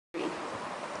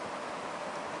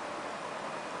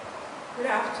Good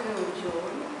afternoon,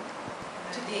 Joan.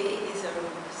 Today is a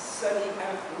sunny,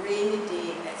 rainy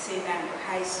day at St. Andrew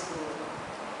High School.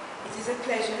 It is a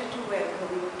pleasure to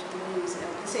welcome you to the museum,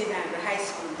 the St. Andrew High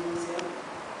School Museum.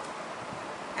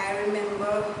 I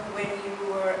remember when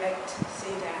you were at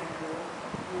St. Andrew,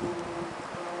 you were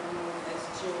known as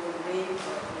Joan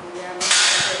Rainford, and we are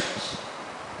Mr. French.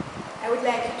 I would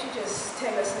like you to just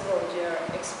tell us about your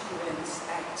experience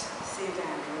at St.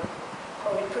 Andrew,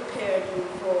 how it prepared you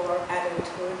for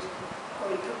adulthood, how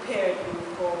it prepared you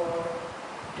for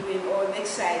doing all the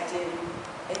exciting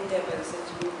endeavors that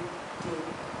you did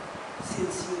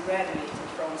since you graduated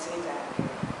from St. Andrew.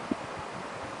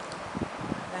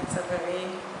 That's a very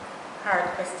hard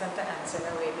question to answer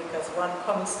in a way, because one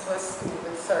comes to a school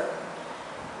with certain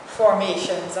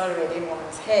formations already in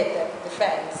one's head that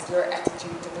defines your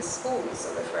attitude to the school.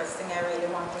 So the first thing I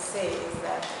really want to say is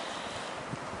that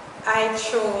I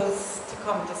chose to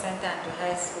come to St. Andrew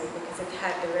High School because it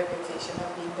had the reputation of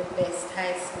being the best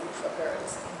high school for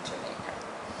girls in Jamaica.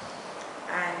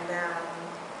 And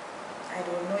I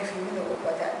don't know if you know,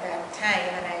 but at that time,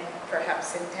 and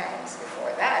perhaps in times before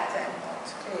that, I'm not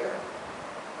clear,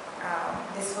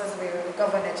 this was where the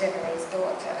Governor General's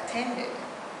daughter attended.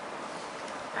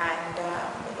 And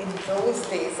in those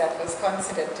days, that was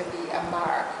considered to be a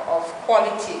mark of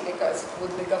quality, because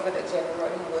would the Governor General,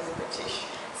 who was British,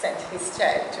 sent his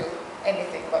child to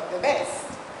anything but the best.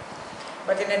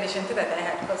 But in addition to that, I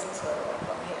had cousins who were all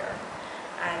from here.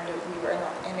 And we were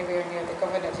not anywhere near the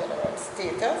Governor General's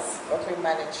status, but we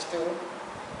managed to,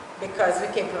 because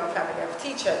we came from a family of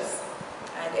teachers,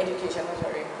 and education was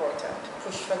very important,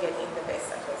 push for getting the best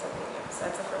that was available. So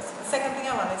that's the first thing. The second thing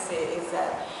I want to say is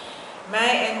that my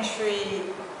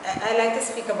entry, I like to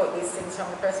speak about these things from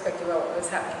the perspective of what was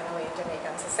happening in a way in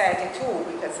Jamaican society too,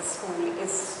 because the school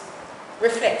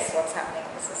reflects what's happening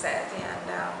in the society. And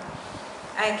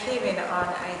I came in on,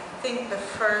 I think, the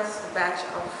first batch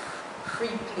of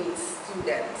free place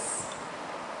students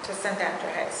to St. Andrew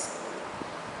High School.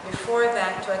 Before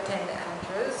that, to attend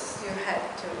Andrews, you had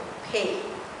to pay.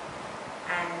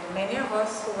 And many of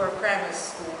us who were primary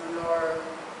school or,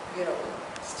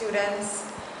 students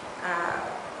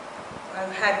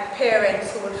had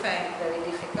parents who would find it very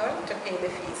difficult to pay the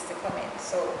fees to come in.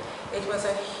 So it was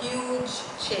a huge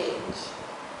change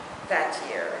that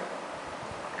year.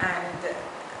 And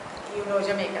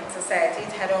Jamaican society,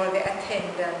 it had all the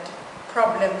attendant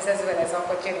problems as well as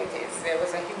opportunities. There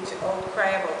was a huge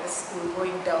outcry about the school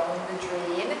going down the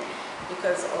drain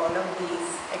because all of these,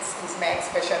 excuse my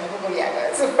expression,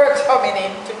 bubuyagas were coming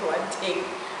in to go and take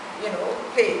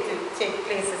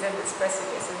places in this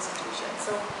prestigious institution.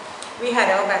 So we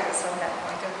had our battles from that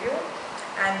point of view,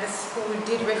 and the school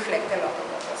did reflect a lot of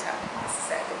what was happening in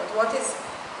society. But what is,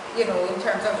 in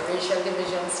terms of racial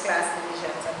divisions, class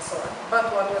divisions, and so on.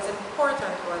 But what was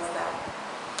important was that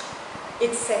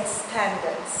it set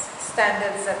standards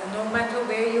that no matter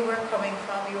where you were coming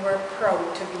from, you were proud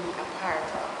to be a part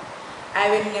of.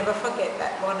 I will never forget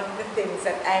that one of the things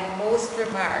that I most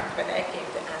remarked when I came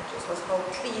to Andrews was how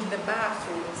clean the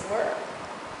bathrooms were.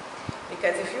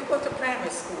 Because if you go to primary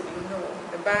school,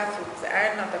 the bathrooms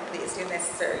are not a place you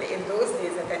necessarily, in those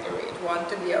days at any rate, want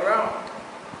to be around,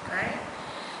 right?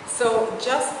 So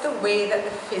just the way that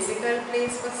the physical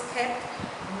place was kept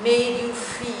made you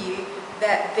feel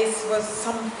that this was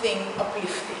something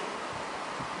uplifting.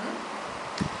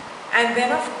 And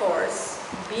then, of course,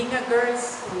 being a girls'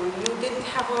 school, you didn't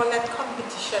have all that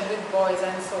competition with boys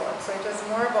and so on. So it was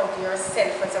more about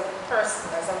yourself as a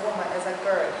person, as a woman, as a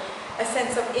girl. A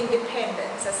sense of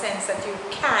independence, a sense that you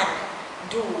can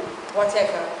do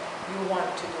whatever you want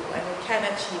to do and you can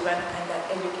achieve, and that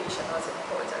education was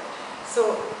important.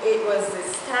 So it was the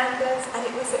standards and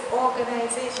it was the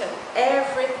organization.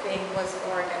 Everything was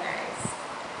organized.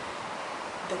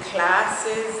 The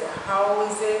classes, the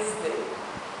houses,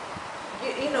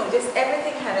 just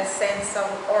everything had a sense of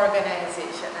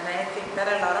organization. And I think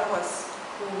that a lot of us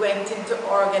who went into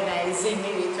organizing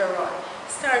later on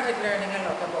started learning a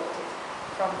lot about it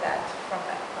from that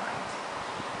point.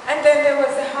 And then there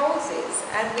was the houses,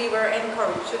 and we were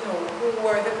encouraged to know who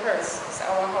were the persons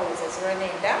our houses were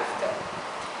named after.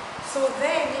 So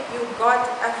then you got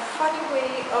a funny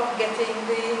way of getting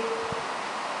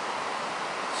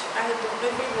I don't know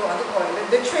if you want to call it,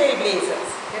 the trailblazers,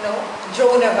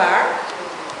 Joan of Arc,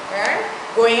 right?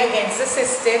 Going against the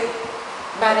system,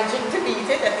 managing to beat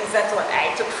it. At least that's what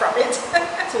I took from it.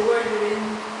 So were you in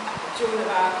Joan of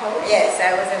Arc house? Yes,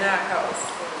 I was in Arc house.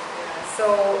 So,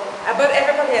 but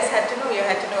everybody else had to know. You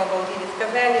had to know about Edith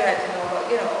Cavell, you had to know about,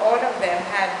 all of them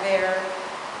had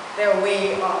their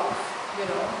way of,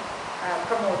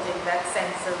 promoting that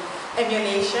sense of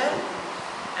emulation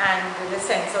and the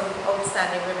sense of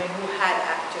outstanding women who had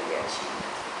actually achieved.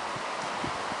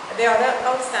 The other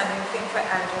outstanding thing for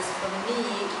Andrews for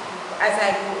me, as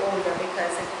I grew older,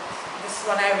 because this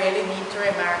one I really need to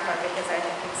remark on because I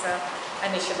think it's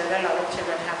an issue that a lot of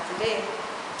children have today.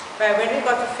 But when we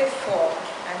got to 5th form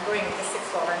and going into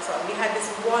 6th form and so on, we had this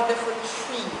wonderful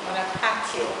tree on a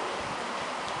patio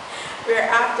where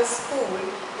after school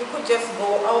you could just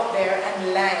go out there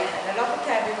and lie. And a lot of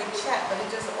time we would chat, but it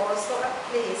was also a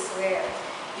place where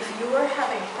if you were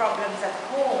having problems at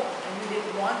home and you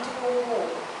didn't want to go home,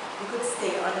 you could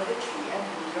stay under the tree and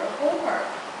do your homework.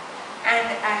 And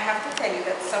I have to tell you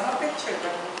that some of the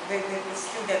children, the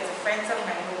students, the friends of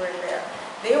mine who were there,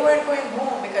 they weren't going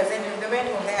home because then if they went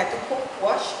home, they had to cook,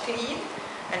 wash, clean,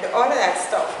 and all of that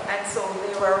stuff. And so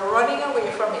they were running away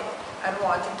from it and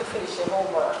wanting to finish their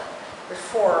homework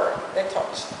before they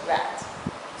touched that.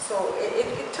 So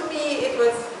to me, it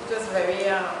was very,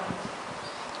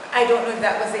 I don't know if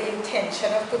that was the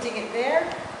intention of putting it there,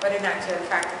 but in actual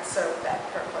fact, it served that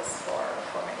purpose for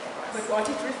many of us. But what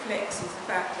it reflects is the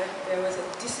fact that there was a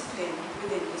discipline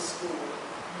within the school,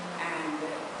 and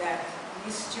that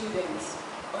these students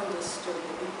understood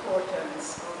the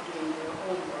importance of doing their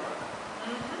homework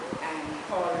and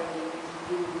following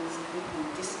rules and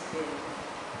being disciplined.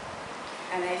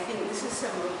 And I think this is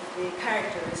some of the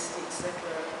characteristics that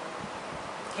were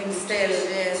instilled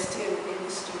in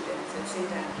the students at St.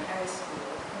 Andrew High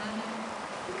School.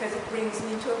 Because it brings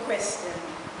me to a question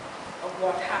of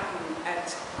what happened at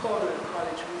Keiron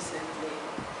College recently,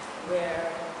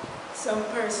 where some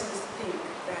persons think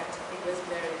that it was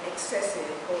very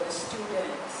excessive for the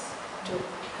students to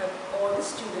have all the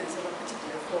students of a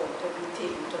particular form to be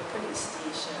taken to a police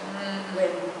station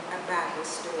when a bag was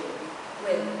stolen.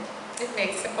 When it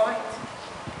makes a point.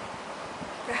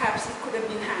 Perhaps it could have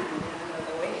been handled in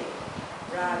another way,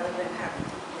 rather than having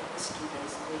to get the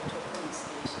students to go to a police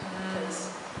station, because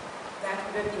that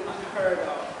would have been unheard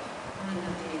of in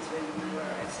the days when we were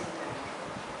at St. Andrew.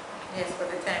 Yes, but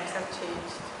the times have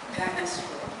changed. That is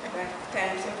true. That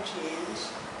times have changed.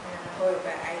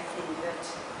 However, I think that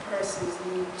persons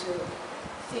need to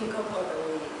think of other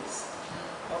ways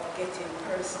of getting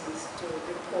persons to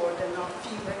report and not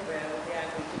feel that, well, they are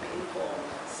going to be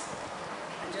informers.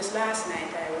 And just last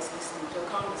night I was listening to a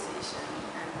conversation,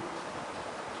 and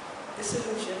the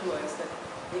solution was that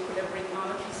they could have written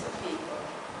on a piece of paper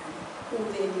and who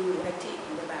they knew had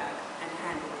taken the bag and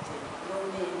handed it in. No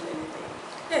name to anything.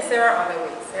 Yes, there are other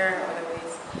ways. There are other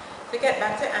ways. To get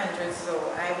back to Andrews,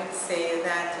 though, I would say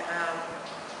that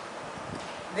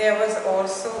there was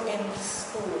also in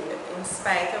school, in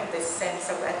spite of this sense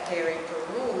of adhering to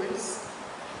rules,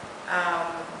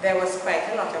 there was quite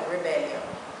a lot of rebellion,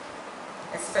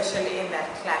 especially in that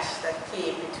clash that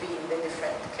came between the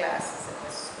different classes in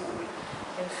the school.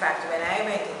 In fact, when I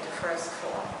went into 1st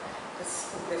form,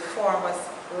 the form was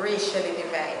racially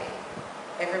divided.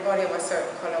 Everybody of a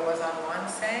certain color was on one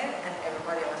side, and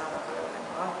everybody of another color was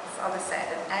on the other side.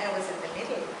 And I was in the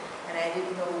middle, and I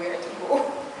didn't know where to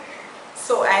go.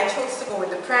 So I chose to go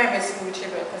with the primary school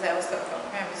children because I was coming from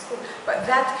primary school. But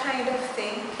that kind of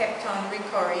thing kept on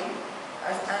recurring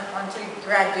until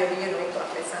gradually, you know, it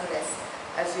got less and less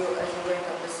as you went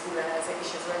up the school and as the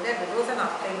issues were there. But those are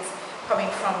not things coming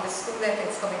from the school, they're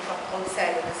things coming from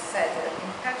outside of the society that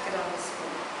impacted on the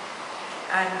school.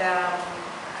 And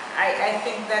I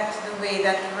think that the way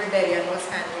that the rebellion was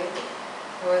handled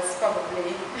was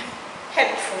probably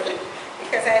helpful.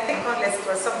 Because I think unless it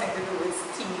was something to do with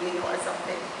stealing or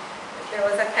something, there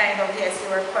was a kind of, yes, you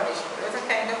were punished, but there was a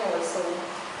kind of also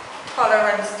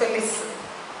tolerance to listen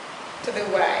to the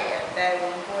why. And I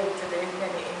won't go into the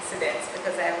many incidents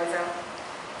because I was a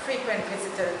frequent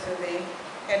visitor to the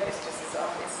headmistress's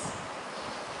office,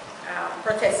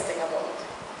 protesting about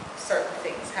certain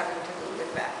things having to do with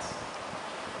that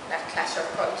clash of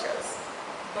cultures.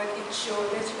 But it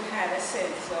showed that you had a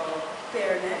sense of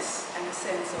fairness and a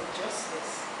sense of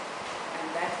justice. And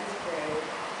that is very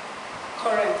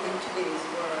current in today's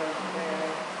world, where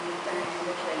we find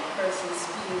that when persons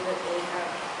feel that they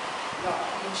have not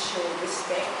been shown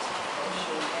respect or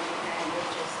shown any kind of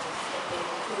justice, that they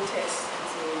protest and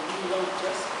say, we want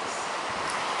justice.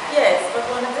 Yes, but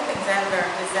one of the things I've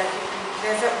learned is that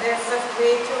there's a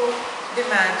way to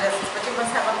demand justice, but you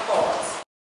must have a cause.